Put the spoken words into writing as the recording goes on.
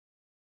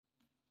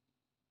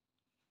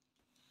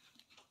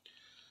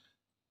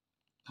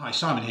Hi,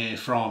 Simon here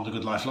from the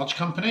Good Life Lodge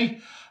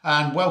Company,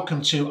 and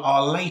welcome to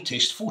our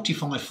latest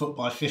 45 foot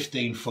by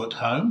 15 foot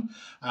home.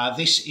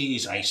 This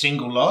is a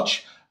single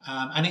lodge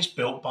and it's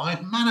built by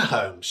Manor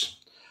Homes.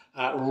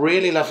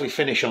 Really lovely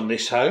finish on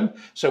this home.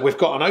 So we've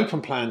got an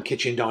open plan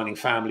kitchen dining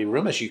family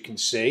room, as you can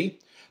see.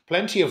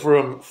 Plenty of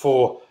room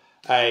for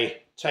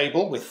a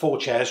table with 4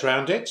 chairs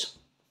round it.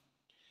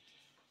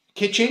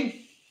 Kitchen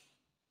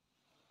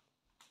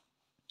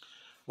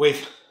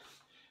with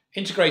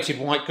integrated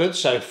white goods,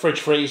 so fridge,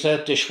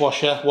 freezer,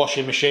 dishwasher,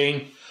 washing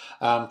machine,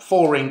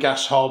 4-ring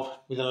gas hob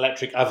with an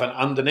electric oven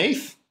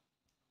underneath.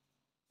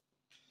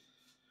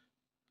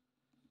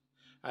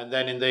 And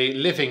then in the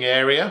living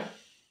area,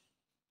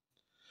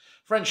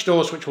 French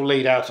doors which will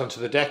lead out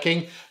onto the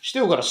decking.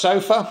 Still got a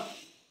sofa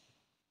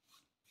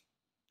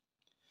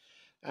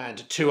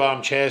and 2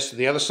 armchairs to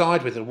the other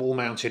side with a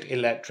wall-mounted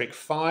electric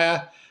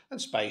fire and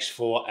space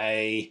for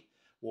a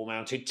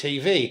wall-mounted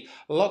TV.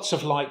 Lots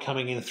of light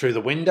coming in through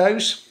the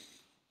windows.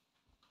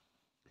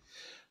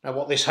 Now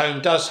what this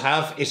home does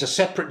have is a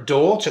separate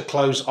door to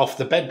close off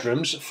the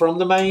bedrooms from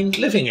the main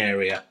living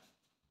area.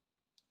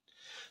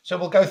 So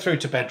we'll go through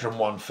to bedroom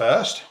 1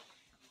 first.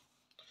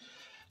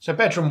 So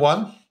bedroom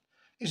 1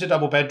 is a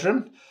double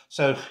bedroom.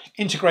 So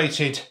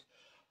integrated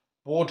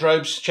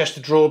wardrobes, chest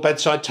of drawer,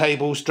 bedside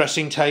tables,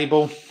 dressing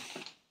table.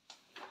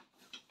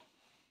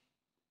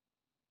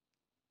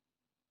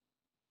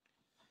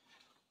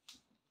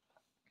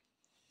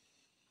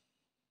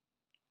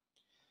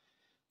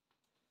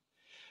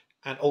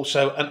 And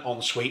also an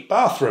ensuite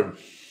bathroom.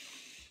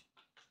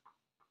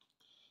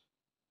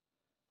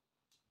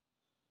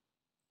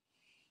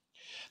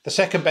 The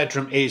second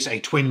bedroom is a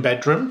twin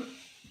bedroom.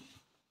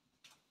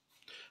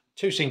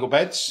 2 single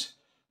beds,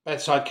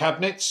 bedside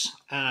cabinets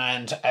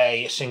and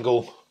a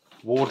single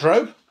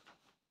wardrobe.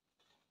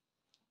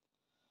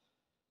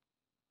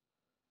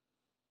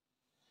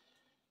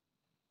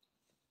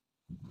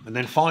 And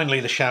then finally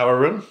the shower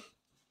room.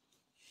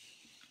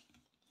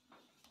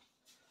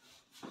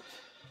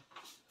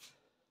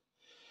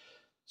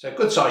 So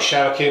good sized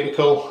shower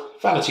cubicle,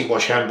 vanity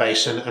wash hand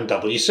basin and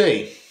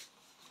WC.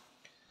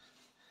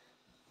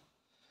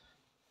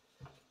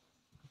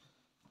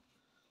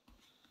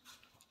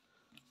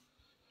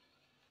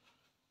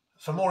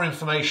 For more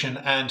information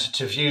and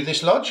to view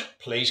this lodge,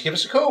 please give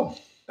us a call.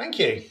 Thank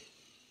you.